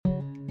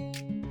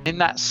In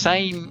that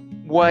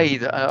same way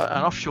that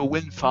an offshore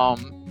wind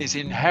farm is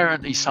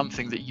inherently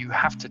something that you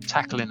have to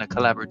tackle in a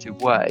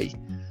collaborative way,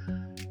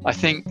 I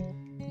think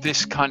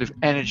this kind of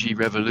energy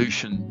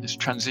revolution, this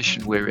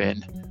transition we're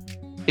in,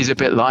 is a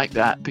bit like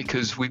that,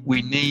 because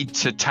we need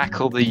to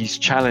tackle these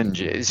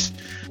challenges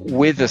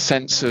with a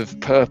sense of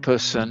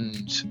purpose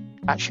and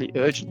actually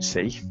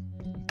urgency,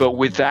 but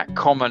with that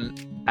common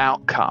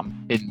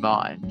outcome in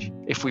mind.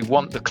 If we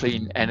want the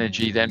clean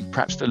energy, then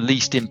perhaps the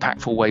least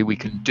impactful way we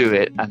can do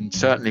it, and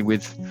certainly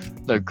with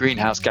low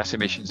greenhouse gas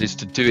emissions, is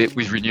to do it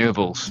with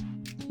renewables.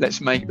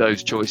 Let's make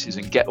those choices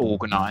and get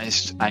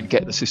organised and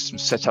get the system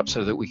set up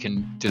so that we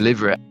can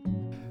deliver it.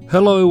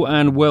 Hello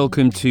and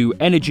welcome to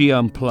Energy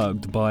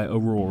Unplugged by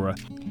Aurora.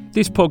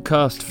 This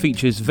podcast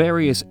features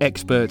various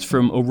experts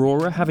from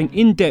Aurora having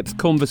in-depth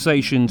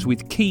conversations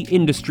with key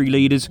industry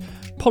leaders,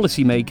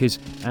 policymakers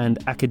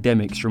and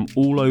academics from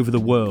all over the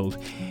world.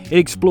 It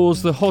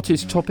explores the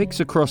hottest topics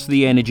across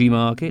the energy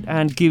market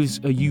and gives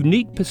a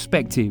unique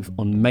perspective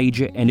on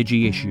major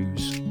energy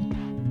issues.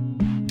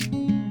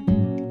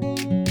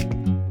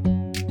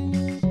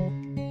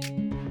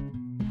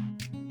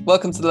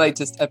 Welcome to the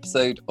latest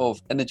episode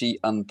of Energy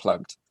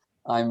Unplugged.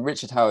 I'm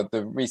Richard Howard,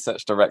 the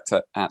Research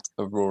Director at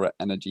Aurora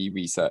Energy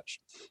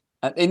Research.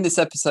 And in this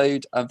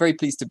episode, I'm very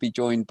pleased to be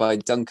joined by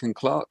Duncan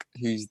Clark,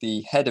 who's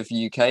the head of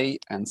UK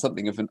and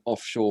something of an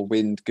offshore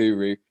wind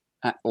guru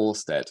at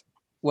Ørsted.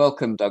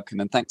 Welcome,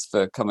 Duncan, and thanks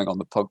for coming on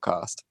the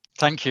podcast.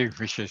 Thank you,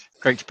 Richard.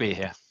 Great to be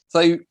here.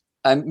 So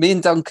me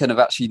and Duncan have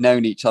actually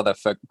known each other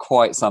for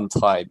quite some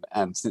time,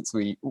 since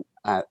we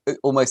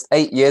almost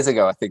 8 years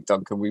ago, I think,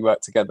 Duncan, we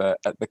worked together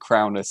at the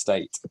Crown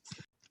Estate.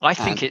 I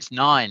think it's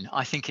 9.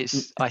 I think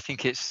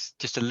it's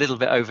just a little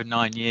bit over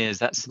 9 years.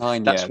 That's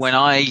 9 years. When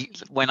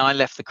I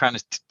left the Crown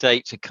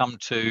Estate to come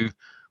to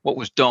what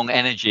was Dong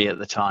Energy at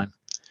the time.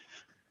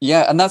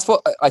 Yeah, and that's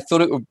what I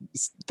thought it would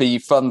be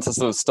fun to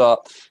sort of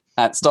start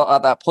at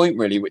that point,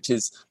 really, which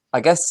is,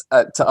 I guess,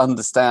 to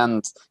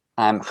understand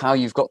how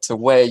you've got to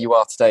where you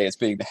are today as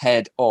being the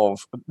head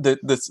of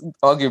this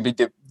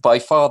arguably by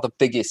far the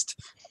biggest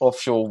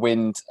offshore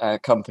wind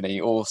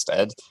company,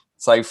 Ørsted.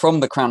 So from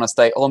the Crown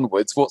Estate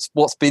onwards,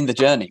 what's been the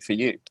journey for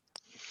you?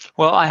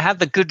 Well, I had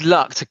the good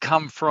luck to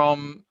come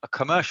from a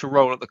commercial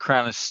role at the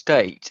Crown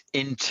Estate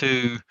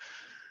into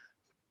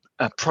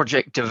a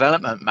project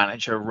development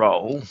manager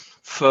role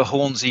for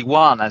Hornsea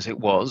 1, as it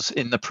was,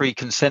 in the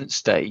pre-consent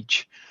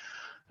stage.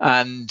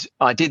 And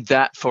I did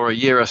that for a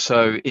year or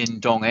so in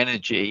Dong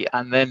Energy,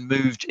 and then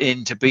moved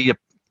in to be a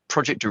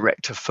project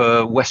director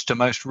for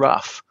Westernmost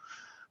Rough,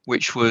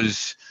 which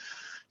was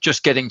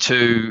just getting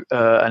to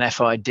an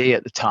FID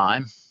at the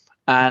time.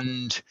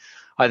 And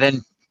I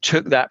then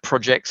took that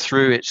project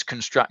through its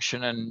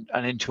construction and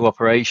into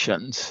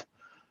operations.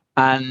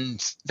 And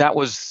that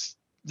was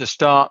the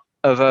start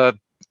of a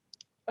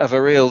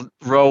real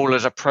role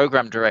as a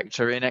program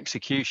director in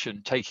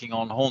execution, taking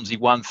on Hornsea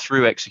 1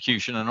 through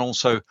execution and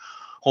also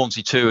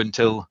Hornsea 2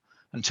 until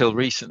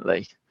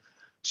recently.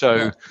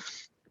 So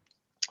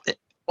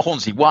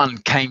Hornsea 1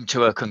 came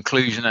to a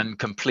conclusion and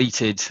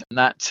completed, and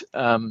that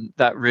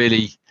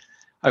really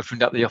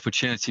opened up the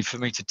opportunity for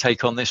me to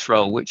take on this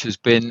role, which has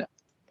been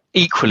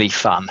equally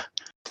fun.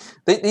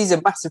 These are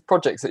massive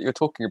projects that you're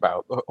talking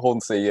about,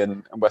 Hornsea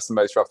and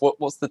Westernmost Rough.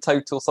 What's the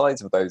total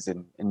size of those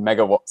in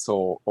megawatts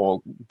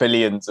or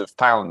billions of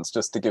pounds,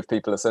 just to give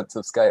people a sense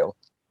of scale?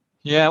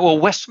 Yeah, well,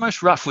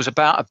 Westernmost Rough was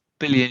about €1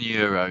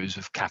 billion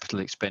of capital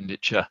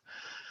expenditure.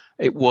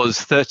 It was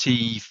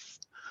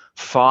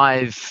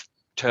 35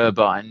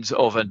 turbines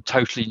of a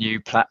totally new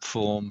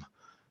platform,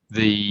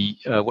 the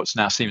what's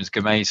now Siemens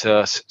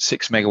Gamesa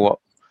 6 megawatt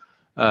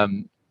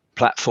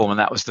platform, and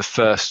that was the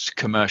first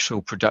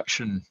commercial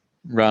production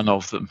run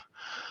of them.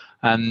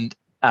 And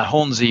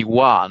Hornsea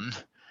 1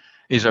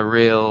 is a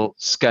real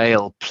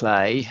scale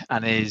play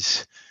and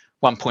is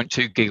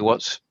 1.2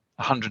 gigawatts,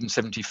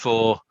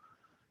 174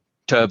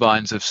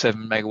 turbines of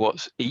 7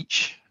 megawatts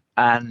each,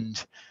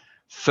 and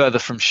further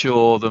from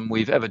shore than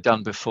we've ever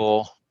done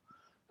before.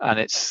 And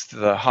it's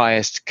the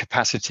highest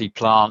capacity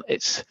plant.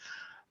 It's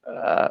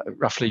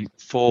roughly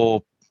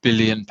 £4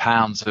 billion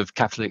of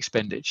capital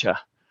expenditure.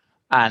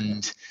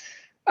 And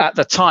at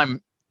the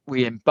time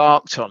we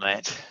embarked on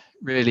it,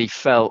 really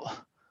felt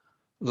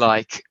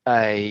like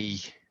a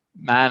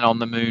man on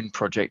the moon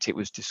project, it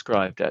was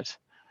described as.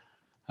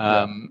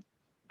 And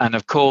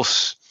of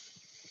course,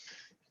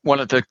 one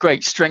of the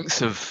great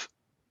strengths of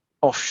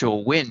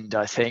offshore wind,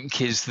 I think,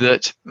 is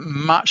that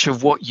much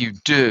of what you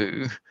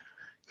do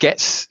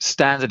gets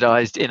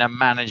standardized in a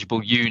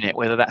manageable unit,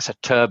 whether that's a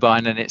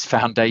turbine and its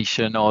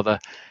foundation or the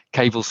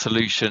cable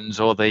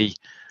solutions or the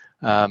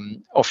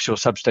offshore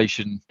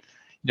substation.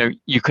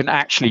 You can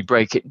actually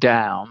break it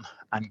down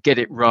and get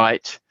it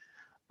right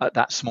at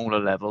that smaller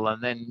level,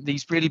 and then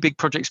these really big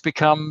projects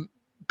become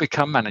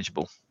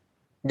manageable.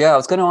 Yeah, I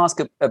was going to ask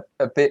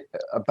a bit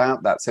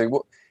about that. So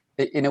what,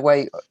 in a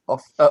way,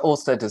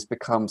 Ørsted has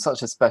become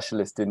such a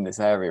specialist in this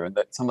area, and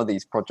that some of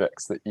these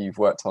projects that you've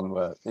worked on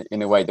were,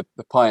 in a way, the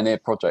pioneer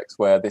projects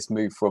where this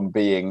move from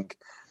being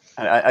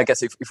And I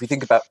guess if we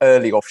think about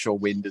early offshore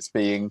wind as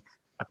being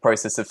a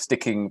process of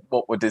sticking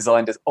what were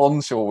designed as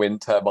onshore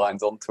wind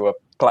turbines onto a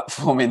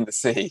platform in the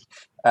sea,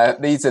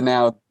 these are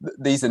now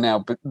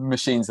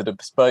machines that are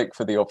bespoke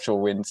for the offshore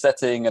wind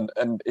setting,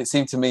 and it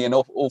seemed to me an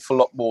awful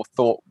lot more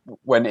thought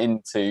went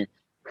into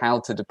how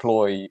to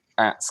deploy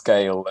at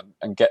scale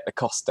and get the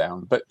cost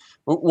down. But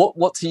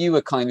what to you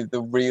are kind of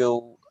the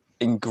real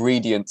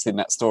ingredients in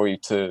that story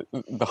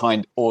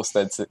behind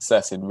Ørsted's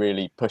success in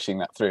really pushing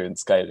that through and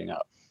scaling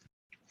up?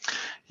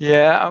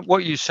 Yeah,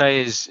 what you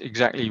say is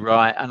exactly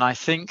right. And I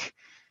think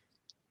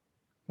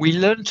we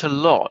learned a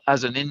lot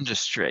as an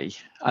industry,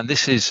 and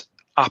this is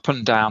up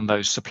and down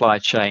those supply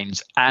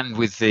chains and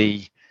with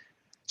the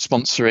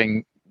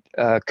sponsoring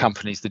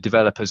companies, the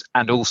developers,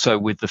 and also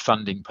with the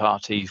funding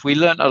parties. We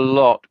learned a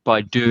lot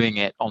by doing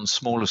it on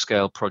smaller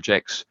scale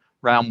projects,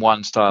 round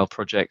one style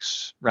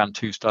projects, round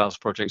two styles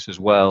projects as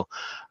well,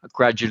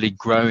 gradually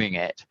growing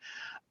it.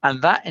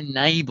 And that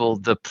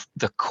enabled the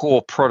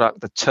core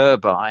product, the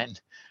turbine,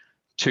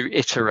 to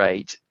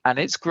iterate, and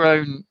it's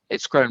grown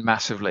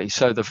massively.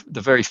 So the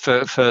very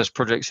first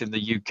projects in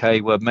the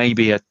UK were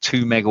maybe a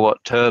 2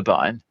 megawatt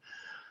turbine,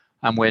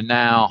 and we're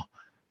now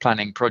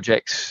planning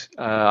projects.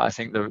 I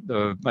think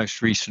the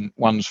most recent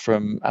ones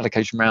from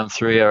allocation round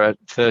 3 are at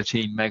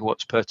 13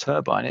 megawatts per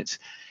turbine.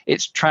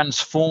 It's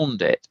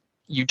transformed it.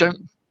 You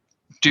don't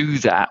do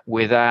that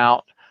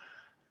without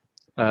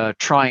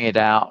trying it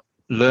out,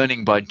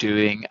 learning by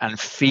doing, and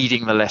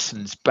feeding the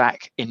lessons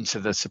back into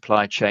the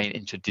supply chain,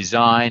 into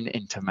design,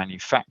 into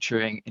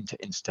manufacturing,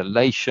 into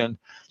installation.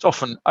 It's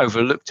often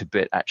overlooked a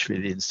bit,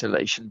 actually, the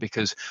installation,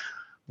 because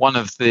one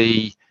of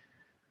the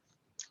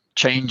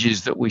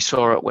changes that we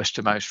saw at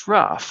Westernmost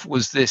Rough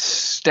was this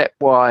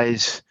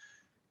stepwise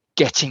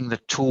getting the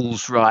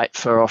tools right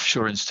for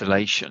offshore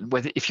installation.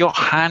 If you're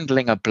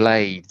handling a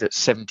blade that's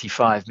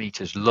 75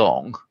 meters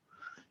long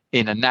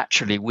in a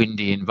naturally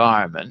windy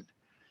environment,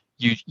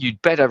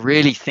 you'd better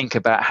really think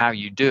about how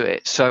you do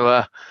it. So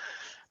a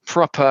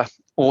proper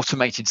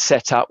automated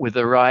setup with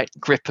the right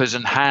grippers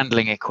and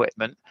handling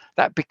equipment,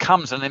 that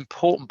becomes an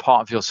important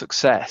part of your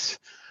success.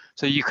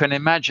 So you can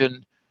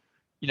imagine,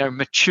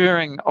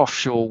 maturing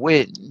offshore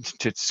wind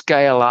to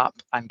scale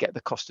up and get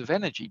the cost of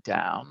energy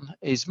down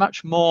is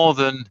much more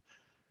than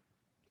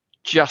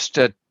just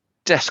a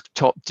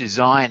desktop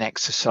design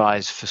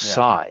exercise for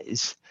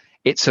size.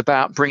 It's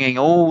about bringing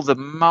all the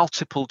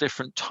multiple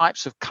different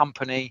types of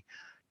company,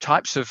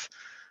 types of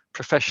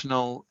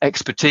professional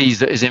expertise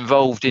that is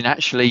involved in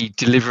actually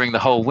delivering the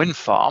whole wind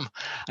farm,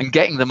 and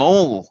getting them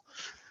all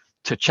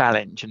to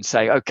challenge and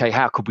say, okay,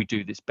 how could we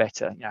do this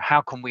better?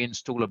 How can we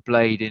install a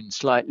blade in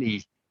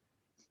slightly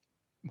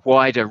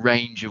wider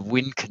range of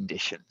wind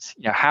conditions?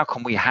 How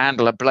can we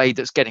handle a blade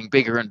that's getting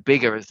bigger and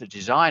bigger as the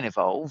design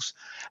evolves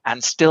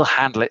and still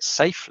handle it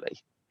safely?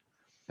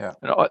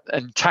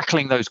 And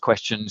tackling those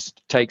questions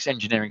takes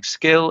engineering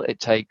skill.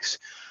 It takes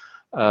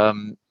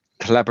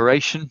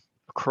collaboration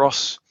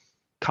across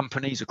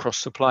companies, across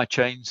supply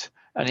chains,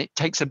 and it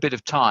takes a bit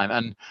of time.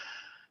 And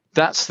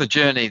that's the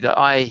journey that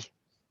I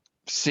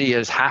see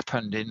has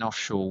happened in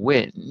offshore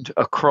wind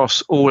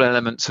across all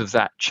elements of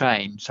that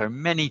chain. So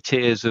many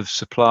tiers of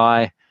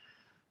supply,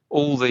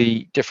 all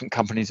the different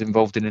companies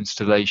involved in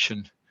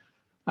installation,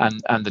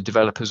 and the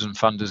developers and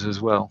funders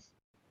as well.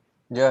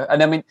 Yeah,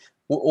 and I mean,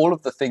 all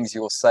of the things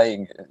you're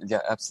saying,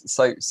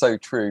 so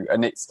true.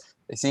 And it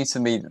seems to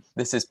me that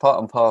this is part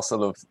and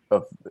parcel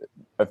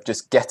of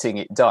just getting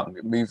it done,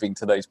 moving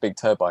to those big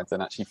turbines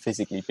and actually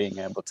physically being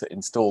able to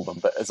install them,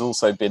 but has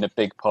also been a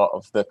big part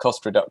of the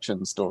cost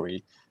reduction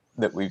story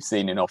that we've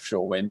seen in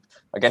offshore wind.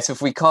 I guess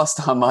if we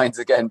cast our minds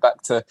again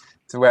back to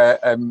where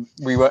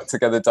we worked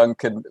together,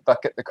 Duncan,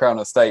 back at the Crown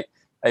Estate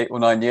 8 or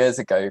 9 years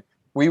ago,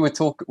 we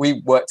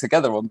worked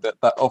together on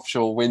that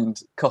offshore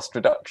wind cost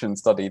reduction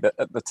study that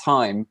at the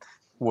time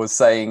was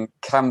saying,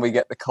 can we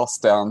get the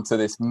cost down to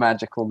this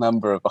magical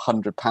number of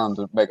 £100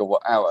 a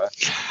megawatt hour?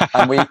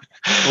 And we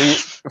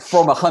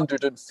from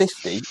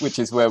 150, which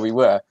is where we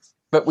were,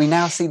 but we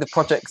now see the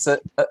projects at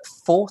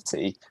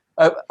 40.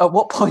 At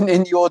what point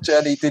in your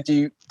journey did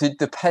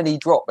the penny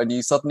drop and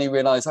you suddenly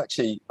realize,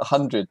 actually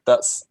 100,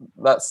 that's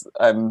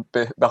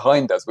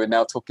behind us? We're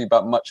now talking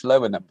about much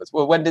lower numbers.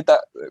 Well, when did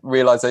that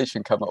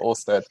realization come at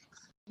Ørsted?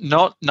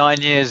 Not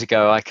 9 years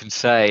ago, I can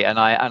say. And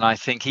I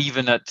think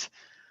even at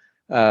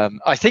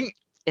I think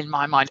in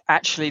my mind,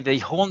 actually, the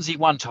Hornsea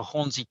 1 to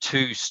Hornsea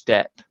 2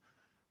 step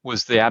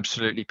was the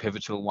absolutely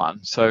pivotal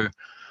one. So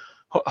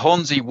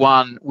Hornsea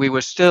 1, we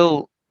were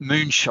still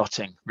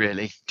moonshotting,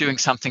 really, doing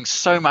something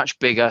so much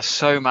bigger,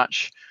 so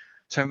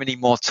many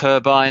more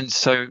turbines,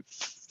 so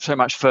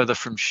much further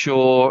from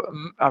shore,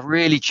 a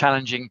really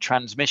challenging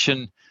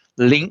transmission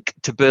link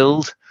to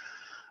build.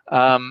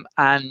 And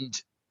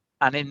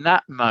in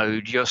that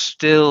mode, you're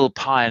still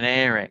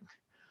pioneering.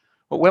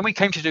 But when we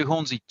came to do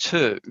Hornsea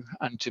 2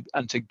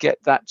 and to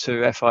get that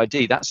to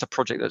FID, that's a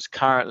project that's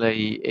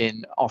currently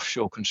in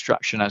offshore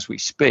construction as we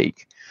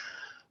speak.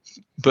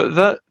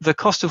 But the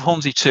cost of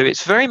Hornsea 2,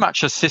 it's very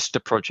much a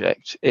sister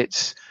project.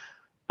 It's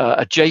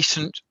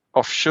adjacent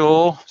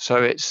offshore,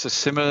 so it's a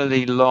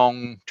similarly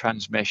long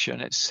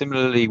transmission. It's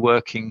similarly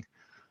working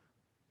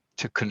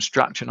to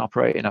construct and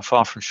operate in a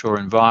far from shore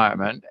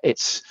environment.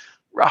 It's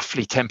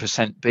roughly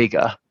 10%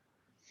 bigger,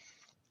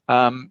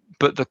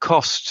 but the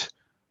cost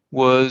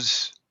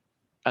was,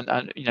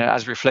 and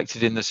as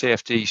reflected in the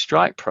CFD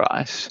strike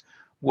price,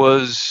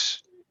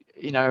 was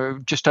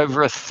just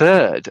over a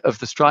third of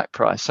the strike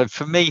price. So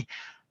for me,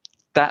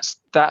 that's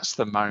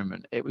the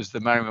moment. It was the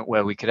moment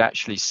where we could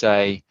actually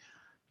say,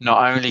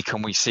 not only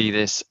can we see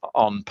this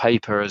on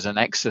paper as an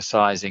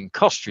exercise in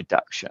cost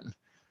reduction,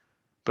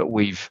 but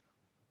we've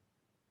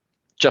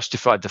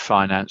justified the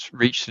finance,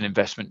 reached an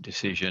investment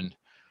decision,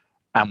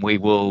 and we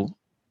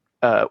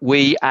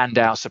and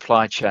our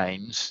supply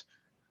chains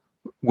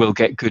will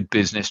get good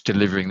business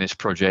delivering this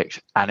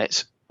project, and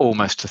it's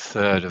almost a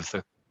third of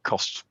the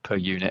cost per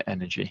unit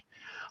energy.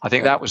 I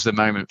think that was the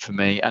moment for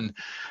me. And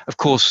of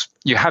course,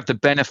 you have the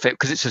benefit,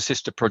 because it's a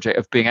sister project,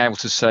 of being able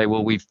to say,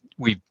 well, we've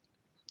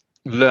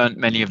learned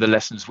many of the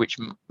lessons which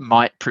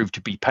might prove to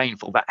be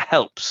painful. That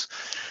helps.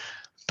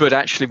 But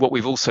actually what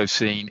we've also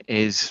seen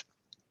is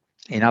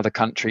in other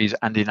countries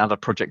and in other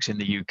projects in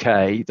the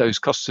UK, those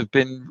costs have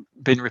been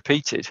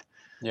repeated.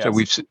 Yes. So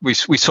we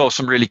saw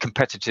some really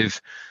competitive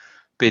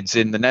bids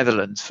in the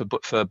Netherlands for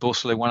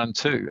Borssele 1 and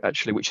 2,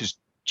 actually, which has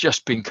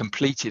just been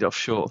completed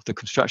offshore. The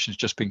construction's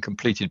just been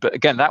completed. But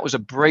again, that was a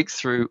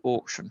breakthrough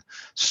auction,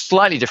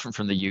 slightly different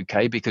from the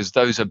UK, because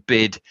those are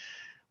bid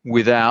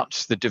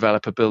without the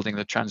developer building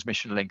the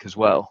transmission link as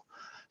well.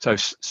 So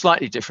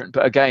slightly different,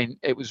 but again,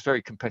 it was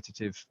very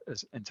competitive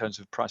in terms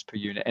of price per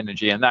unit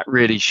energy, and that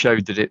really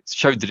showed that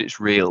it's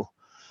real.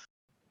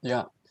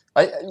 Yeah.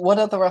 One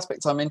other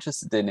aspect I'm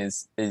interested in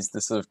is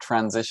the sort of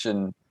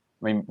transition.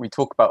 I mean, we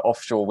talk about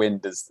offshore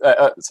wind as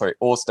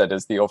Ørsted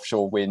as the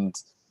offshore wind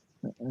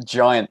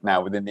giant now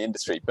within the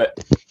industry, but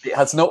it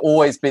has not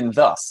always been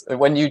thus.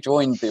 When you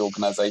joined the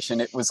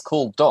organization, it was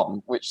called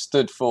DONG, which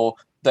stood for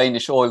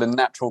Danish Oil and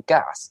Natural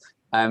Gas,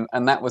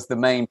 and that was the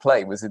main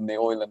play, was in the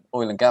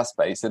oil and gas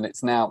space, and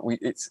it's now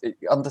it's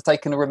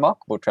undertaken a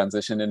remarkable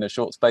transition in a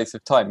short space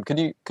of time. Can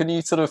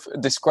you sort of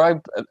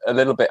describe a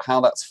little bit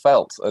how that's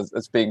felt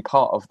as being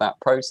part of that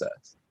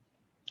process?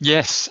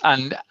 Yes,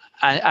 and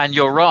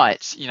you're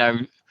right.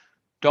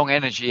 Dong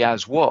Energy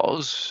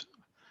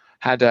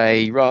had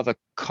a rather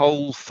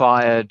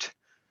coal-fired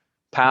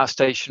power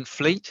station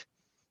fleet.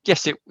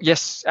 Yes, it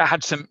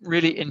had some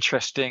really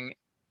interesting,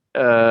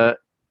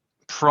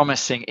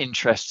 promising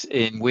interests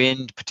in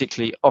wind,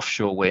 particularly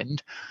offshore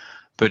wind,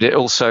 but it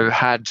also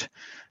had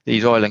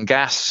these oil and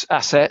gas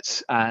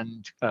assets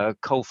and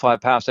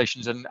coal-fired power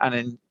stations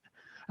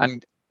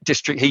and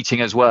district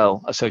heating as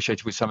well,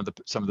 associated with some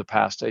of the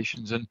power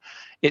stations. And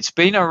it's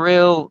been a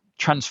real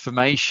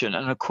transformation.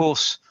 And of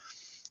course,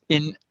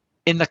 in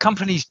the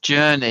company's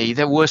journey,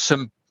 there were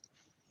some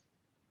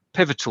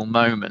pivotal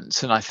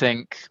moments, and I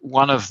think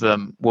one of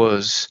them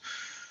was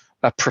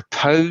a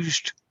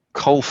proposed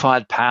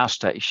coal-fired power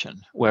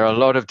station where a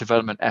lot of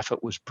development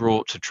effort was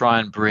brought to try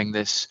and bring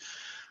this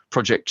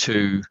project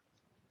to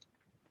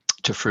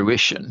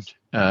fruition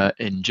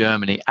in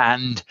Germany,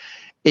 and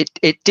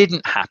it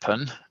didn't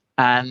happen.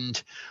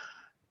 And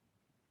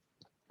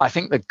I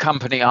think the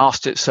company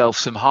asked itself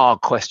some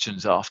hard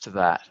questions after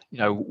that.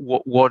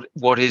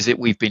 What is it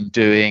we've been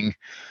doing?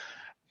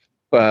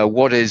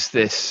 What is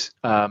this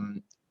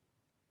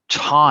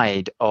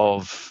tide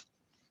of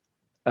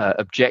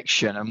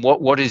objection, and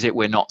what is it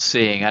we're not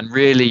seeing? And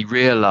really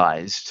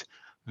realized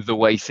the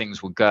way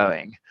things were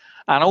going.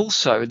 And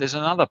also there's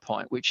another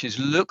point, which is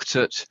looked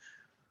at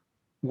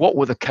what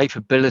were the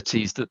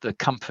capabilities that the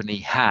company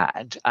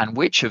had, and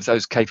which of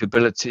those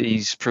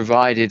capabilities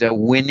provided a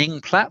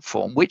winning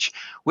platform, which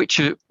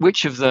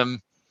of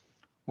them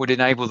would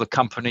enable the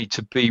company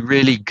to be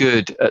really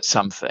good at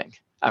something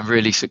and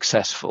really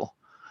successful.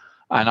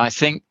 And I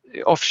think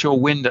offshore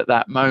wind at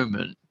that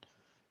moment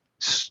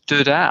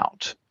stood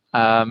out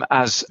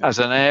as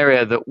an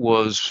area that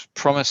was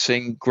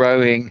promising,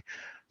 growing,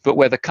 but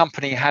where the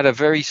company had a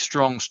very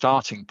strong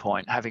starting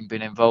point, having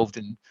been involved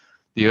in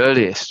the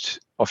earliest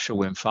offshore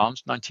wind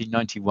farms,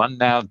 1991,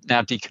 now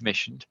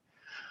decommissioned,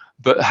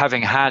 but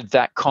having had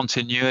that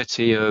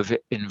continuity of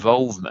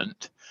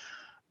involvement,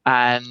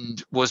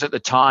 and was at the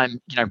time,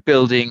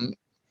 building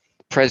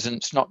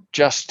presence not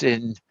just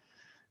in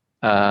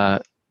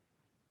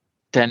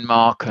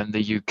Denmark and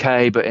the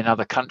UK, but in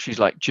other countries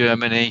like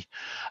Germany,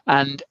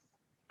 and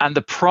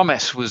the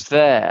promise was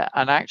there.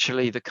 And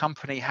actually, the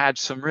company had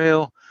some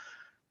real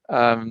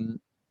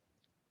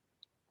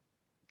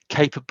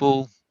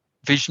capable,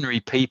 visionary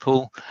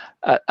people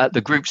at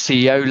the group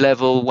CEO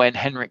level. When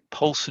Henrik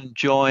Poulsen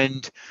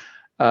joined,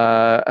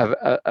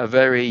 a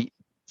very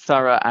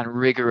thorough and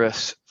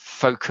rigorous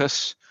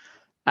focus,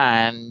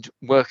 and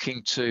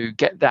working to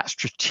get that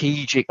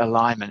strategic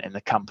alignment in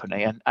the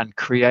company and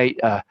create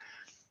a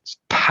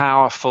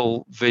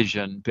powerful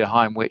vision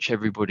behind which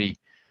everybody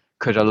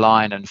could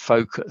align and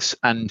focus.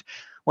 And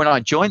when I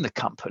joined the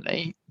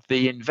company,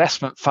 the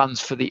investment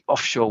funds for the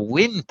offshore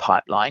wind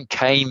pipeline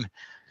came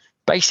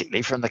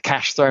basically from the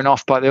cash thrown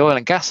off by the oil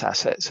and gas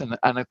assets. And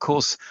of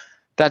course,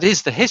 that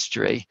is the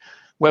history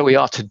where we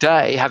are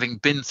today, having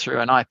been through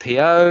an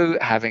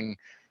IPO, having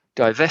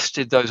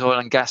divested those oil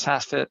and gas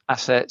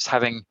assets,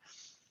 having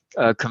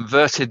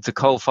converted the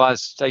coal-fired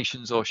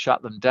stations or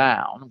shut them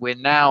down. We're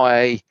now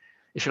a,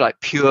 if you like,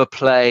 pure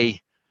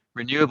play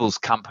renewables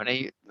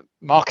company,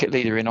 market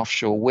leader in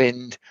offshore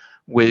wind,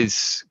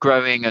 with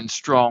growing and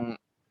strong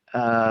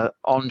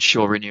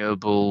onshore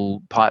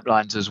renewable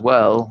pipelines as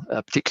well,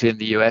 particularly in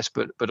the US,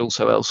 but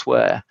also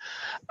elsewhere,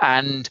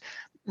 and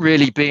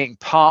really being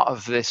part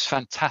of this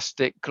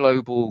fantastic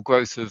global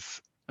growth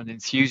of an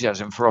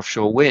enthusiasm for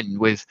offshore wind,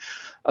 with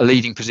a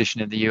leading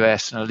position in the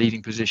US and a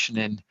leading position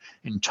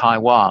in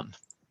Taiwan,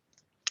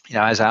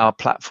 as our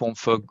platform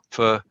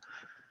for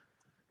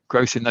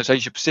growth in those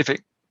Asia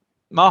Pacific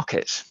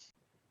markets.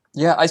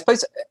 Yeah, I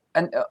suppose,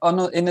 and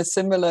in a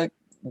similar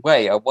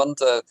way, I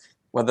wonder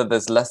whether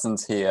there's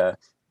lessons here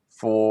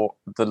for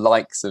the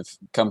likes of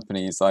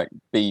companies like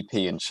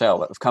BP and Shell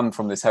that have come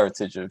from this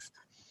heritage of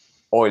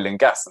oil and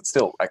gas and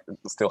still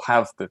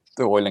have the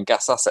oil and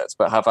gas assets,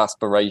 but have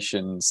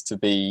aspirations to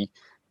be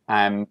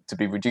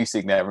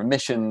reducing their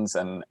emissions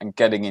and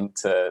getting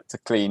into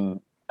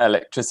clean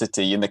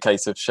electricity. In the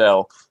case of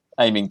Shell,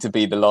 aiming to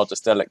be the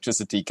largest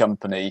electricity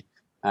company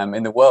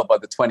in the world by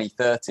the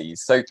 2030s.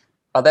 So,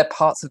 are there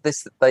parts of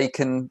this that they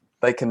can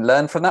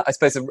learn from that? I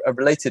suppose a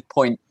related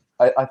point.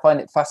 I find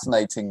it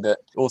fascinating that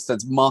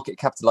Ørsted's market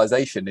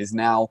capitalization is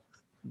now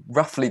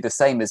roughly the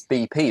same as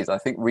BP's. I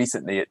think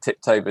recently it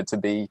tipped over to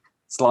be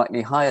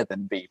slightly higher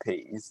than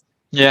BP's.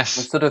 Yes.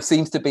 Which sort of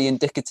seems to be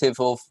indicative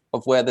of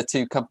where the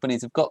two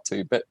companies have got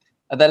to. But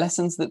are there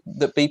lessons that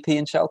BP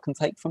and Shell can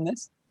take from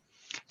this?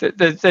 There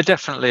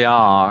definitely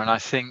are. And I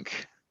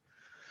think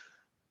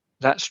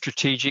that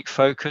strategic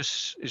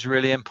focus is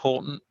really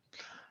important.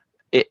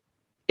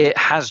 It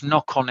has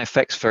knock-on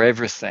effects for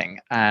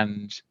everything,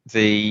 and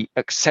the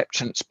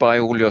acceptance by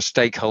all your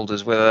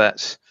stakeholders, whether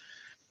that's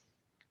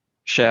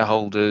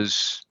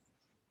shareholders,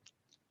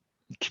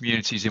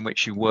 communities in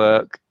which you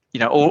work,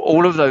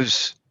 all of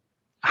those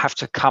have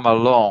to come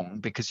along,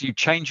 because you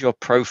change your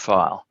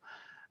profile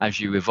as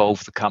you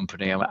evolve the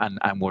company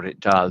and what it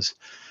does.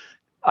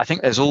 I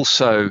think there's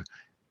also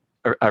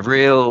a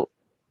real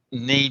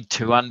need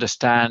to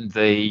understand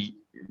the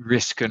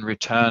risk and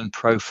return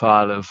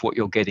profile of what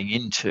you're getting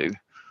into.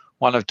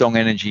 One of Dong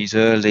Energy's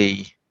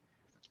early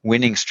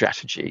winning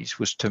strategies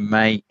was to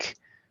make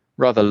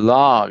rather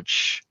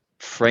large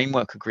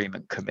framework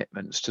agreement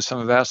commitments to some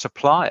of our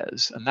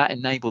suppliers, and that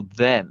enabled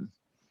them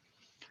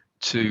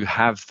to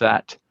have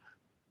that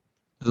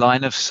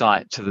line of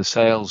sight to the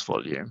sales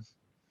volume.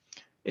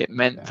 It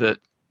meant that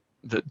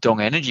Dong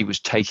Energy was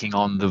taking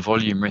on the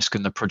volume risk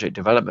and the project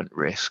development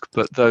risk,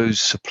 but those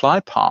supply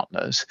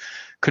partners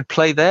could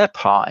play their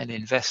part in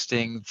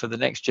investing for the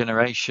next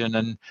generation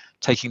and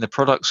taking the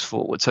products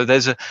forward. So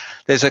there's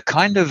a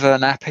kind of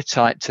an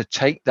appetite to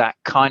take that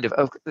kind of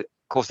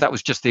course, that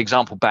was just the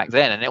example back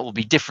then, and it will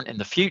be different in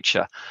the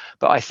future.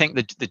 But I think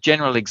the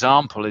general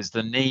example is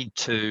the need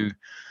to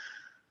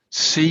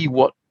see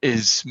what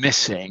is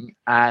missing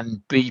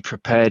and be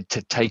prepared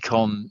to take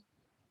on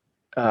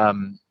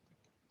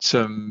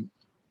some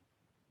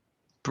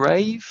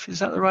brave, is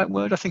that the right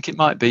word? I think it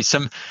might be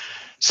some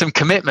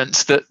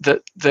commitments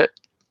that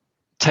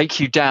take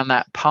you down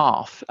that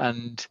path.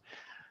 And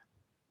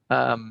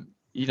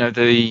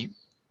the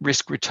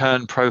risk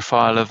return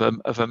profile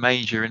of a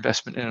major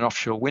investment in an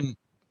offshore wind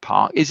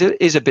park is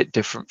a bit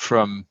different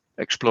from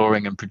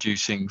exploring and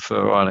producing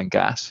for oil and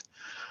gas.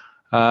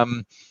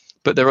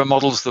 But there are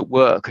models that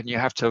work, and you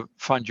have to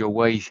find your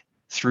way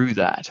through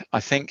that. I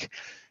think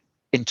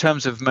in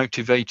terms of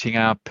motivating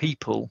our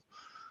people,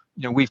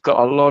 we've got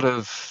a lot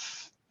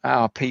of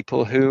our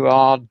people who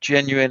are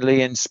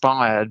genuinely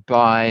inspired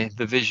by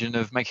the vision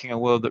of making a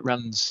world that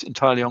runs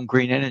entirely on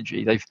green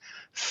energy. They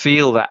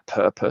feel that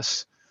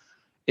purpose.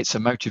 It's a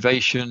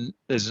motivation.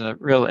 There's a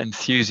real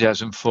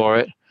enthusiasm for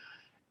it.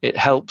 It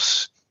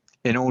helps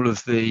in all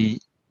of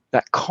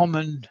that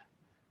common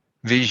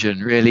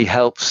vision really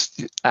helps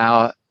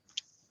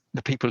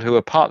the people who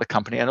are part of the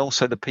company, and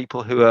also the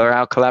people who are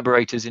our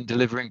collaborators in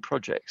delivering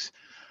projects.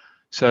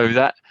 So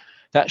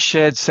that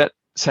shared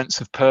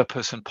sense of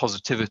purpose and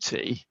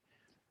positivity,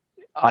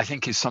 I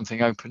think, is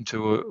something open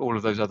to all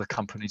of those other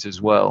companies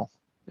as well.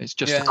 It's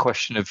just a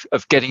question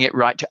of getting it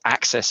right to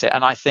access it.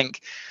 And I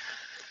think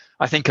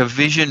a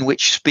vision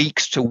which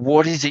speaks to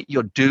what is it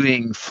you're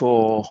doing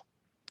for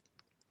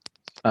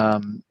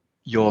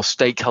your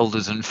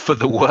stakeholders and for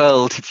the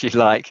world, if you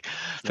like.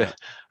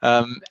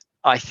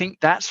 I think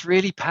that's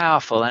really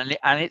powerful, and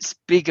it's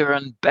bigger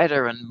and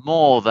better and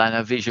more than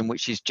a vision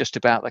which is just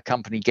about the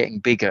company getting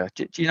bigger.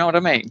 Do you know what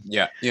I mean?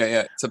 Yeah.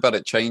 It's about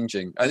it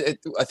changing.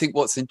 I think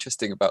what's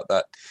interesting about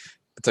that,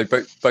 so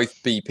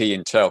both BP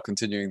and Shell,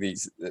 continuing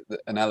these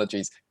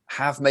analogies,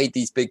 have made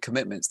these big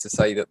commitments to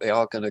say that they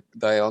are going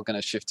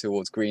to shift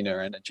towards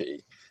greener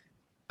energy,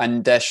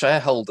 and their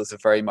shareholders are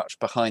very much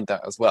behind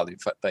that as well. In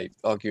fact, they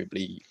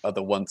arguably are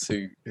the ones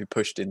who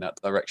pushed in that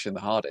direction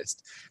the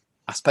hardest.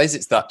 I suppose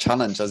it's that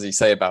challenge, as you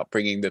say, about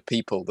bringing the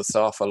people, the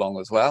staff along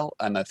as well.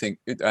 And I think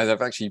there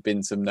have actually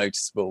been some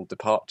noticeable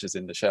departures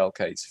in the Shell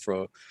case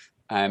for,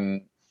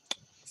 um,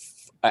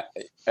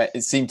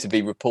 it seemed to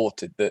be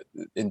reported that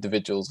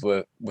individuals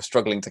were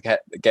struggling to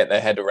get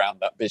their head around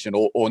that vision,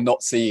 or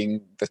not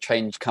seeing the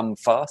change come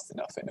fast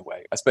enough in a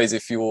way. I suppose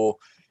if you're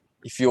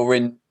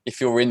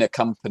in a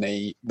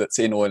company that's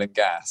in oil and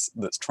gas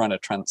that's trying to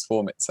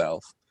transform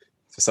itself,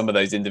 for some of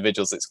those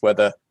individuals, it's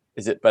whether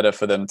is it better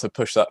for them to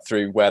push that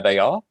through where they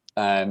are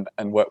and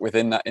work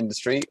within that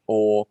industry,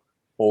 or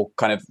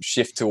kind of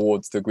shift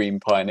towards the green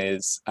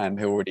pioneers who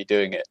are already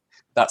doing it.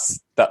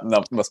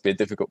 That must be a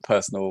difficult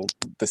personal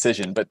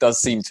decision, but does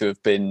seem to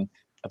have been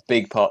a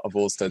big part of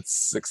Ørsted's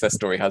success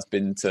story, has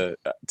been to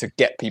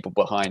get people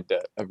behind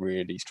a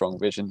really strong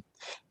vision.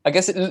 I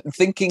guess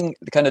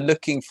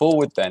looking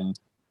forward then,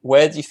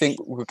 where do you think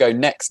we'll go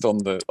next on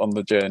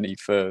the journey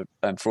for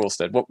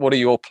Ørsted? What are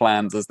your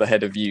plans as the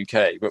head of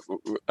UK?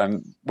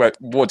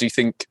 What do you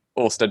think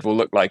Ørsted will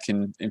look like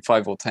in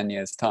 5 or 10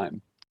 years'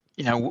 time?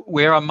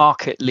 We're a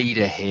market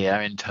leader here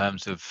in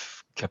terms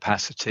of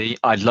capacity.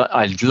 I'd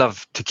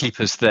love to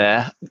keep us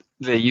there.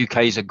 The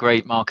UK is a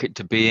great market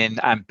to be in.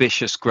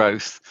 Ambitious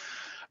growth,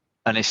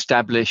 an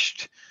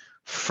established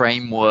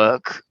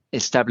framework,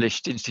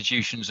 established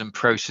institutions and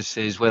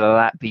processes, whether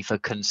that be for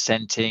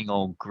consenting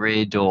or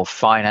grid or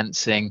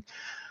financing,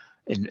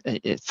 in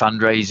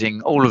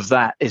fundraising, all of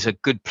that is a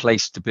good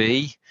place to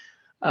be.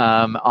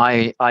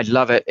 I'd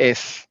love it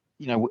if,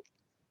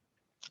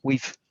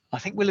 I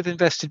think we'll have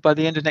invested by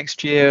the end of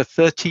next year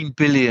 13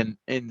 billion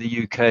in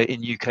the UK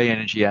in UK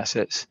energy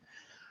assets,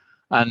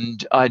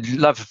 and I'd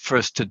love for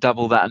us to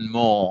double that and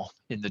more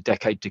in the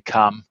decade to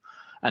come,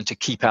 and to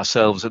keep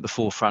ourselves at the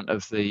forefront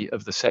of the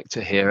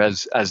sector here,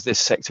 as this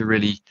sector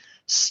really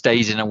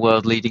stays in a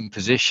world leading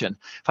position.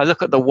 If I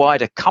look at the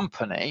wider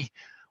company,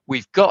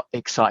 we've got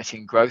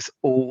exciting growth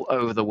all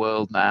over the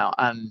world now,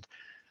 and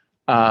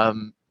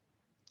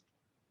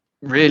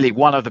really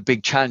one of the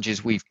big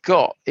challenges we've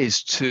got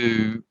is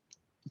to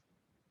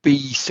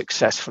be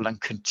successful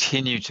and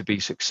continue to be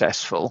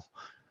successful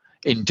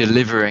in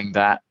delivering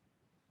that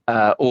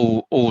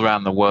all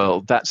around the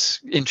world. That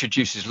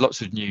introduces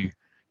lots of new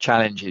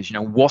challenges.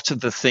 What are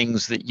the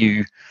things that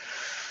you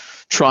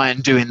try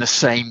and do in the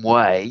same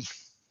way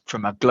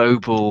from a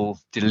global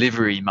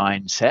delivery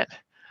mindset,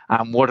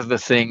 and what are the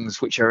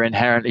things which are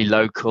inherently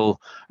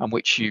local and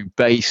which you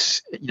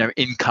base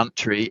in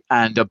country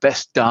and are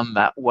best done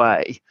that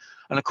way?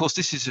 And of course,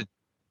 this is a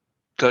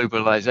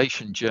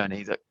globalization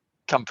journey that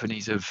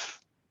companies have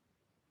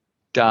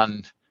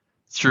done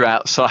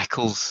throughout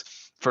cycles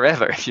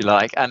forever, if you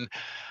like, and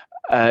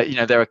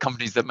there are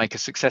companies that make a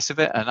success of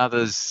it and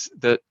others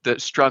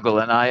that struggle,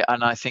 and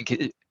I think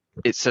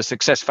it's a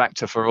success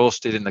factor for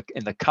Ørsted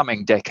in the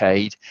coming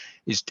decade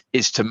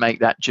is to make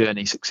that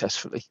journey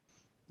successfully.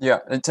 Yeah,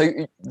 and so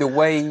the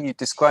way you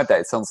describe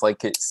that, it sounds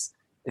like it's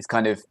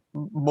kind of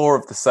more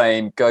of the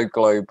same. Go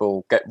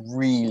global, get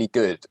really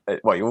good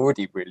well, you're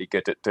already really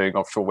good at doing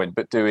offshore wind,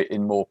 but do it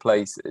in more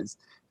places.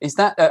 Is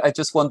that, I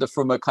just wonder,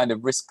 from a kind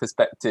of risk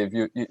perspective,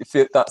 you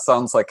feel that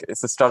sounds like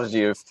it's a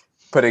strategy of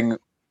putting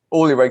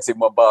all your eggs in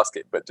one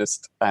basket, but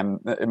just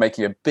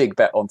making a big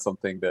bet on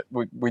something that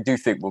we do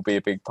think will be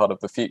a big part of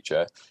the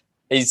future.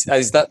 Is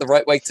that the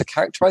right way to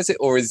characterize it,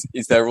 or is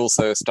there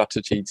also a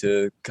strategy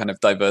to kind of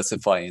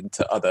diversify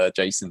into other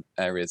adjacent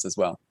areas as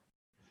well?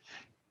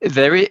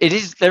 There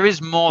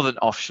is more than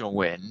offshore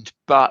wind,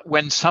 but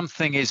when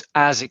something is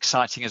as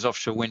exciting as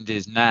offshore wind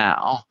is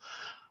now,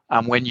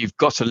 and when you've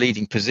got a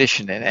leading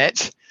position in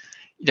it,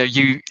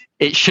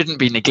 it shouldn't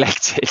be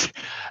neglected,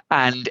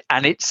 and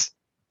it's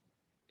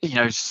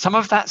some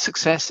of that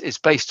success is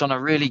based on a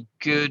really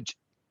good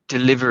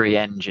delivery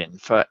engine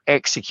for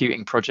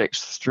executing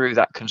projects through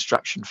that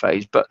construction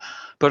phase, but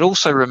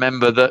also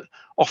remember that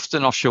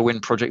often offshore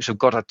wind projects have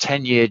got a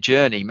 10-year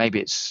journey. Maybe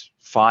it's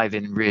 5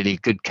 in really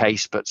good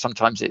case, but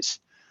sometimes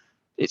it's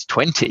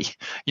 20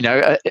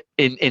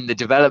 in the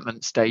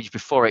development stage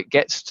before it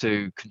gets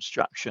to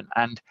construction,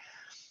 and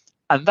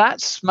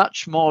that's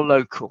much more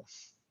local.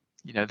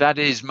 That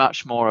is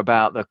much more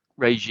about the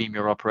regime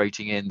you're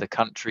operating in, the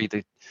country,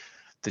 the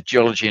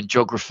geology and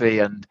geography,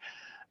 and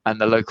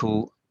the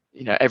local,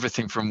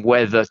 everything from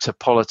weather to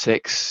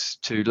politics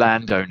to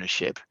land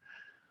ownership,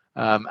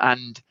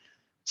 and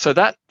so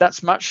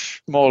that's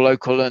much more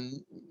local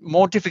and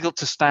more difficult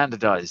to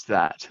standardize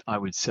that, I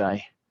would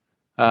say.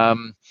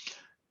 The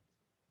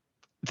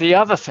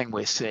other thing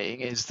we're seeing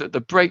is that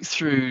the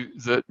breakthrough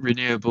that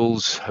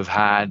renewables have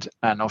had,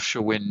 and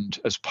offshore wind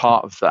as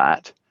part of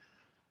that,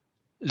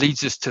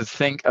 leads us to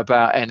think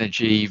about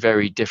energy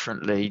very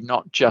differently,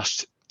 not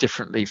just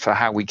differently for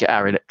how we get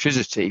our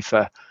electricity,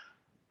 for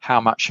how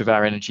much of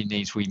our energy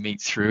needs we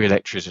meet through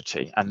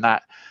electricity, and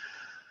that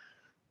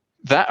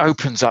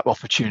opens up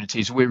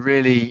opportunities. We're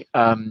really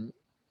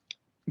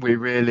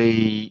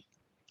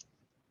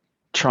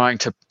trying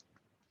to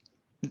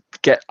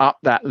get up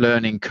that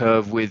learning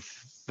curve with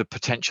the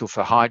potential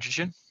for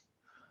hydrogen,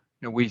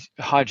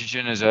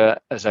 hydrogen as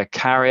a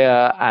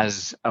carrier,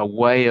 as a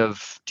way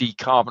of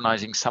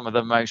decarbonising some of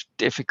the most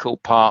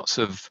difficult parts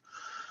of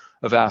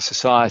our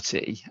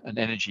society and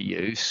energy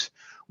use,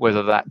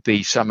 whether that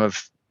be some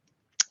of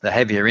the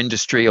heavier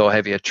industry or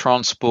heavier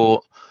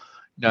transport.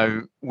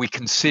 We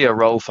can see a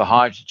role for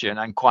hydrogen,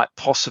 and quite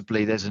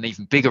possibly there's an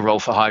even bigger role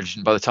for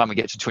hydrogen by the time we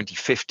get to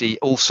 2050,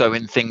 also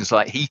in things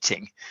like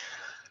heating.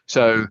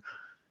 So,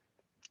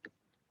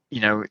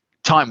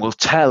 time will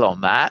tell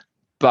on that,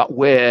 but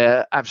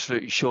we're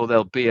absolutely sure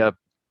there'll be a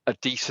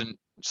decent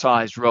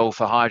sized role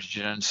for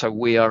hydrogen. And so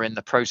we are in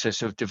the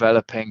process of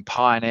developing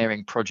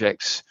pioneering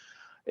projects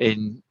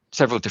in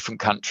several different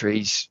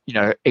countries,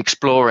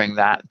 exploring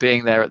that,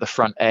 being there at the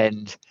front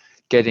end,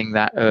 getting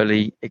that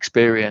early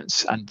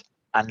experience and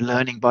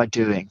learning by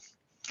doing.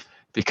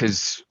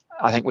 Because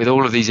I think with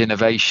all of these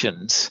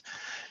innovations,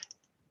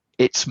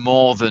 it's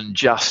more than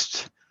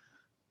just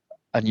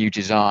a new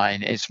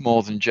design, it's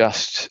more than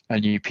just a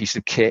new piece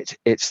of kit,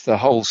 it's the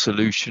whole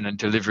solution and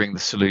delivering the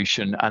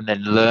solution and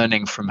then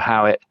learning from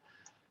how it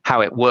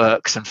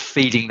works and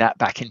feeding that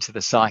back into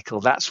the cycle.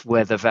 That's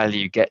where the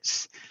value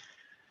gets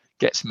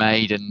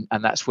made, and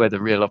that's where the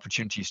real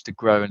opportunities to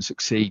grow and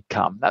succeed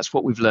come. That's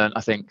what we've learned,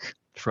 I think,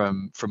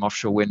 from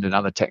offshore wind and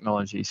other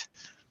technologies.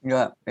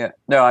 Yeah.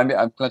 No,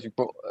 I'm glad you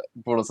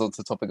brought us on to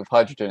the topic of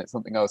hydrogen. It's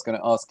something I was going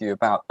to ask you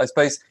about. I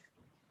suppose,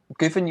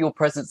 given your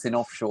presence in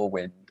offshore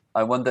wind,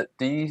 I wonder,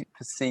 do you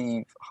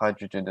perceive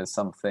hydrogen as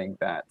something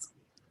that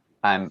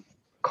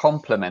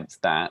complements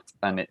that,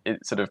 and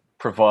it sort of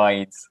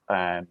provides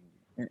an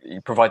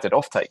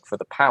offtake for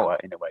the power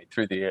in a way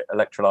through the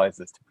electrolyzers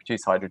to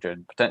produce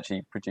hydrogen,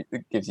 potentially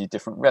it gives you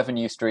different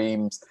revenue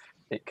streams,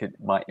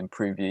 might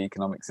improve the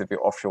economics of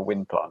your offshore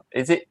wind plant.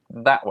 Is it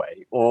that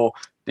way, or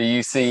do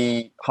you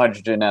see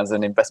hydrogen as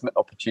an investment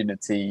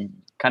opportunity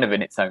kind of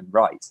in its own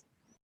right?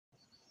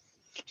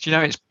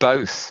 It's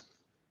both.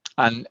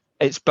 And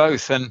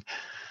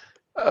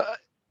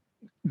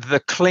the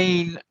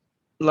clean,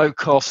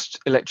 low-cost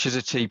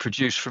electricity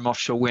produced from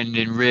offshore wind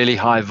in really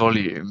high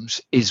volumes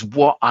is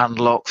what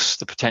unlocks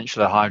the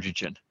potential of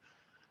hydrogen.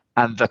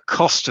 And the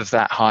cost of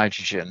that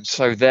hydrogen,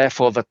 so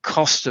therefore the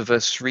cost of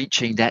us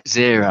reaching net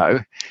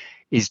zero,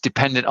 is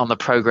dependent on the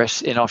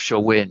progress in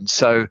offshore wind.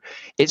 So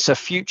it's a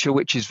future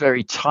which is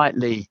very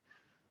tightly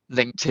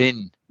linked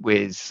in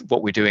with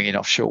what we're doing in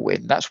offshore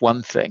wind. That's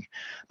one thing.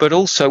 But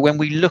also when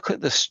we look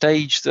at the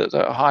stage that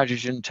the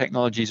hydrogen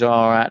technologies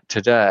are at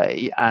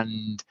today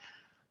and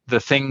the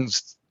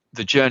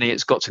journey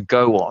it's got to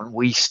go on,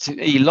 we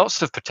see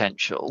lots of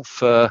potential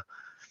for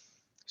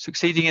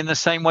succeeding in the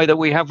same way that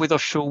we have with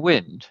offshore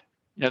wind.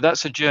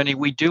 That's a journey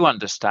we do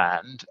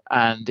understand,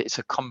 and it's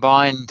a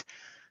combined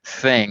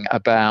thing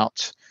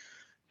about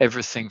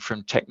everything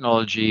from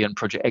technology and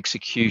project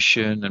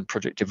execution and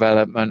project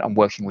development and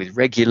working with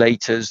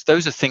regulators.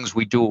 Those are things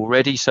we do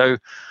already. So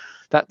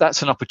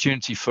that's an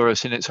opportunity for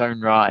us in its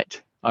own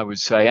right, I would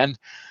say. And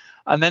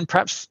then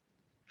perhaps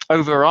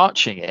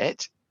overarching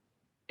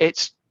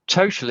it's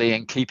totally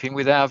in keeping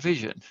with our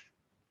vision.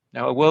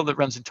 Now, a world that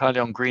runs entirely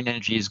on green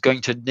energy is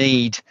going to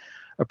need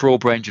a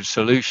broad range of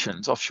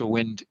solutions. Offshore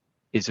wind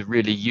is a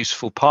really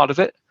useful part of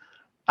it,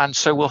 and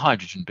so will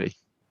hydrogen be.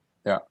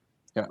 Yeah.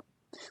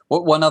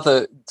 One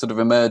other sort of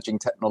emerging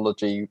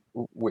technology,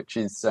 which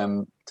is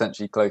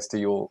potentially close to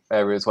your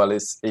area as well,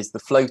 is the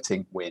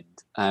floating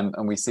wind.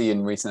 And we see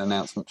in recent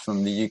announcements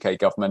from the UK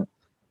government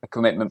a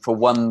commitment for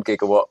 1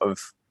 gigawatt of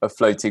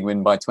floating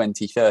wind by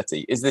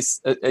 2030.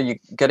 Are you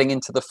getting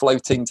into the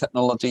floating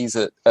technologies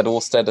at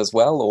Ørsted as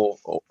well,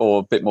 or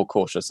a bit more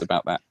cautious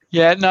about that?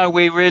 Yeah, no,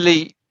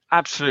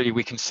 absolutely,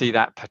 we can see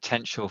that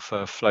potential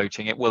for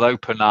floating. It will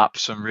open up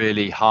some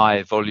really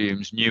high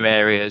volumes, new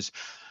areas,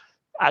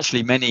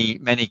 actually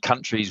many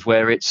countries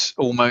where it's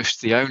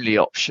almost the only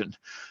option.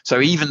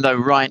 So even though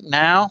right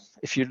now,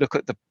 if you look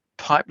at the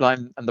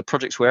pipeline and the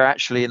projects we're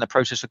actually in the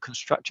process of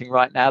constructing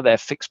right now, they're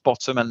fixed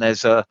bottom, and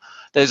there's a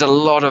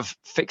lot of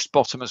fixed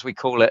bottom, as we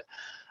call it,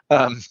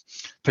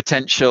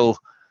 potential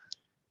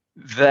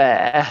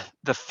there.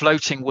 The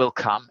floating will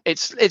come.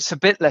 It's a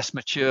bit less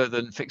mature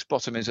than fixed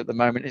bottom is at the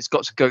moment. It's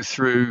got to go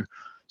through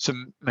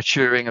some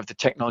maturing of the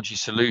technology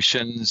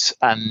solutions,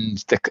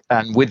 and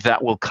with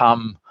that will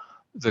come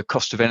the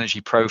cost of energy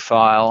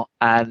profile,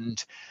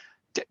 and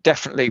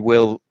definitely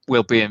will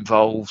be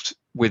involved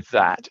with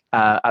that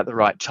at the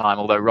right time.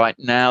 Although right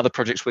now the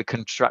projects we're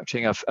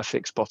constructing are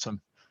fixed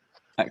bottom.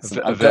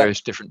 Excellent. At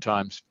various different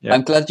times. Yeah.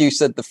 I'm glad you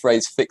said the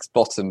phrase "fixed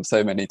bottom"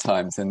 so many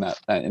times in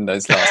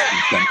those last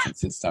few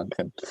sentences,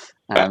 Duncan.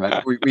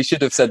 We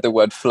should have said the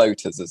word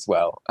floaters as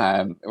well,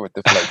 with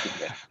the floating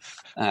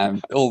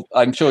bit.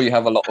 I'm sure you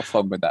have a lot of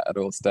fun with that at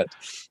Ørsted.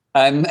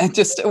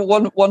 Just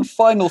one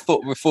final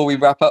thought before we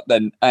wrap up.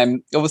 Then,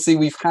 obviously,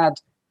 we've had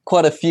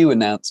quite a few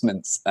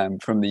announcements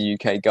from the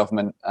UK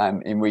government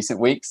in recent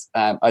weeks.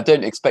 I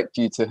don't expect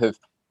you to have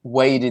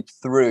waded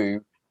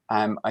through.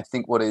 I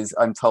think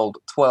I'm told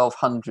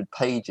 1,200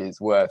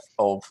 pages worth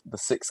of the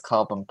 6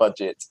 carbon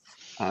budget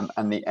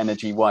and the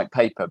energy white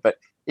paper. But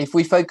if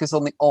we focus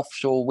on the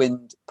offshore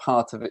wind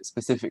part of it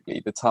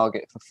specifically, the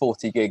target for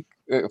 40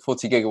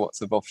 40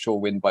 gigawatts of offshore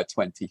wind by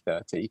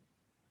 2030.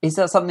 Is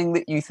that something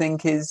that you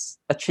think is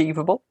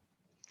achievable?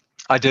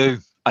 I do.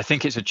 I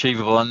think it's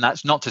achievable, and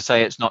that's not to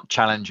say it's not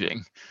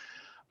challenging.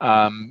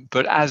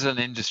 But as an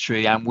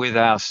industry and with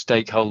our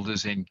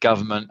stakeholders in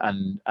government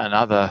and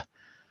other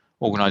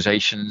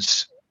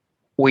organisations,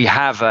 we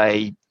have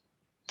a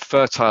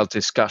fertile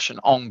discussion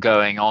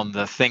ongoing on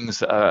the things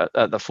that are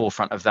at the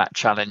forefront of that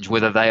challenge,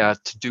 whether they are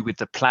to do with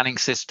the planning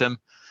system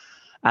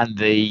and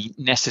the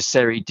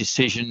necessary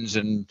decisions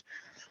and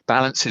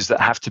balances that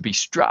have to be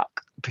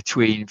struck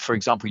between, for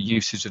example,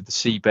 uses of the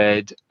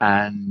seabed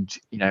and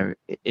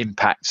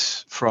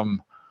impacts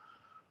from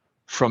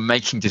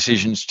making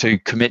decisions to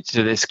commit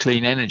to this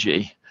clean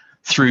energy,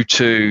 through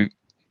to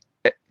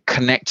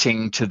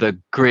connecting to the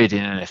grid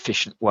in an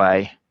efficient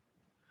way,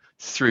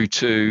 through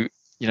to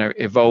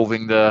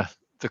evolving the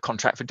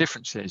contract for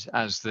differences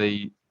as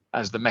the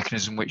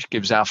mechanism which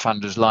gives our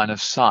funders line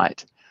of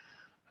sight.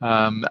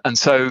 And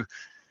so,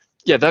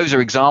 those are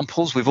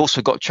examples. We've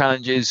also got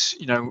challenges,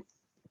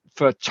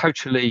 for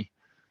totally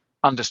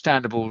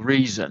understandable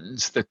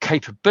reasons. The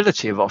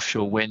capability of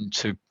offshore wind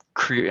to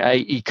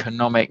create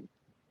economic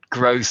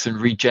growth and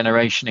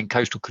regeneration in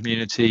coastal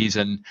communities,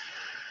 and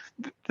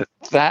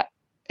that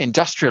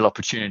industrial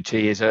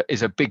opportunity is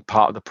a big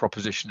part of the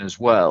proposition as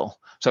well.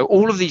 So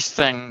all of these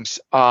things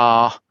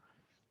are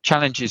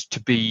challenges to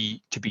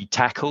be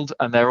tackled,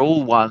 and they're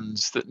all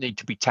ones that need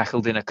to be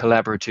tackled in a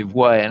collaborative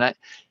way. And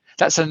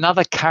that's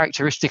another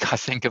characteristic, I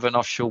think, of an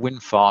offshore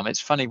wind farm. It's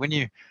funny when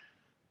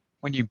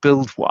you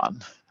build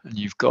one and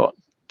you've got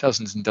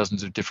dozens and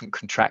dozens of different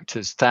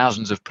contractors,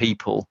 thousands of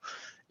people,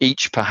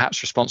 each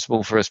perhaps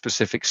responsible for a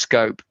specific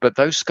scope, but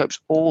those scopes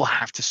all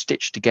have to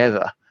stitch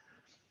together.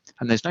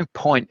 And there's no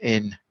point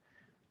in,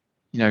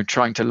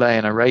 trying to lay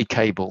an array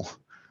cable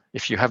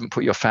if you haven't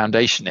put your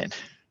foundation in.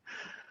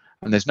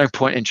 And there's no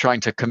point in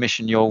trying to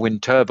commission your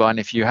wind turbine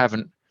if you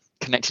haven't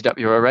connected up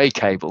your array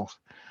cable.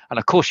 And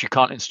of course, you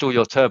can't install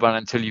your turbine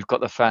until you've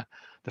got the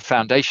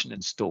foundation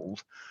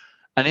installed.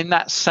 And in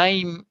that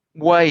same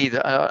way,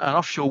 that an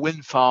offshore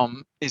wind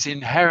farm is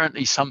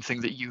inherently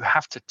something that you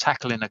have to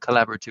tackle in a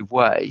collaborative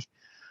way,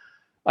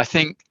 I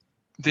think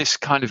this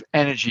kind of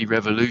energy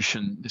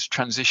revolution, this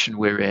transition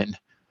we're in,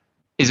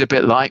 is a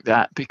bit like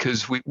that,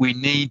 because we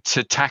need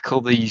to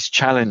tackle these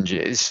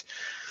challenges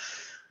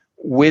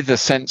with a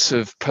sense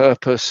of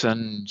purpose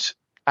and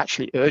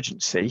actually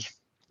urgency,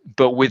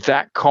 but with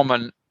that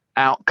common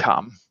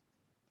outcome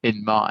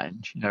in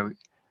mind.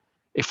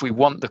 If we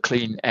want the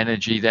clean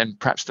energy, then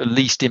perhaps the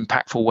least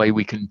impactful way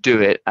we can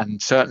do it,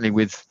 and certainly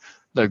with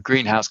low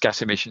greenhouse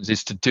gas emissions,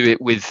 is to do it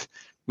with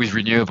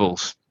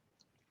renewables.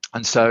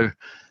 And so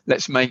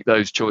let's make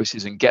those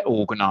choices and get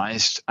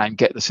organised and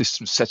get the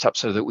system set up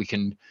so that we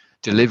can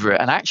deliver it.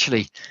 And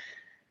actually,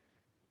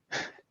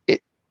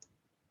 it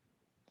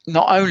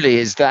not only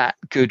is that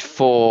good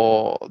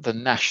for the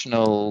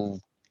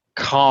national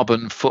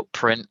carbon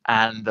footprint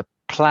and the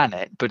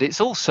planet, but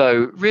it's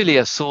also really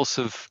a source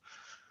of,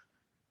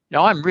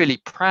 I'm really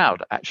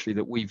proud actually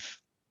that we've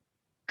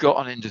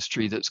got an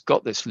industry that's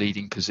got this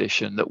leading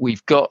position, that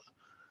we've got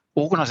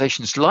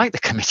organisations like the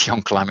Committee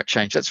on Climate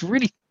Change. That's a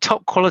really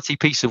top quality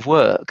piece of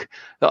work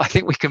that I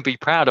think we can be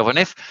proud of. And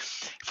if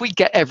we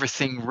get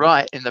everything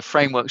right in the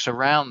frameworks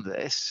around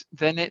this,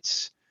 then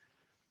it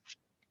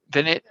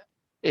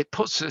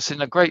puts us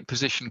in a great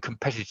position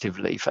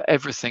competitively for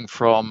everything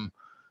from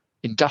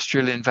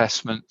industrial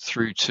investment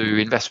through to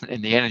investment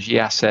in the energy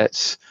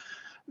assets,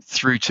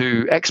 through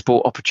to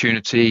export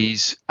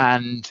opportunities,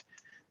 and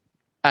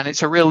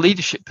it's a real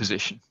leadership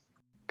position.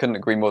 Couldn't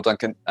agree more,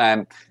 Duncan.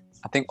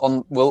 I think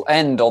we'll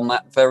end on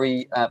that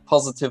very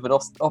positive and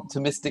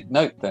optimistic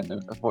note then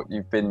of what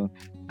you've been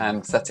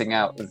setting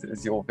out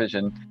as your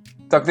vision.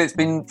 Duncan, it's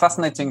been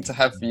fascinating to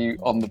have you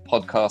on the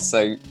podcast,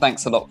 so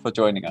thanks a lot for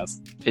joining us.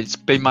 It's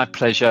been my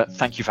pleasure.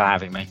 Thank you for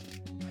having me.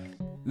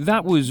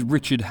 That was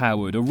Richard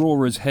Howard,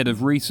 Aurora's head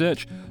of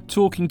research,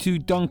 talking to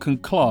Duncan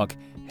Clark,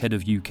 head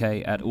of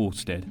UK at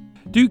Ørsted.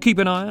 Do keep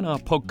an eye on our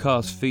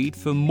podcast feed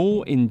for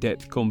more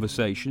in-depth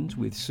conversations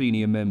with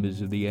senior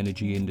members of the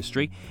energy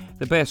industry.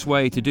 The best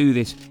way to do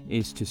this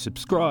is to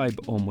subscribe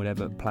on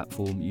whatever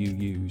platform you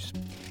use.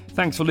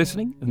 Thanks for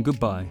listening, and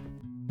goodbye.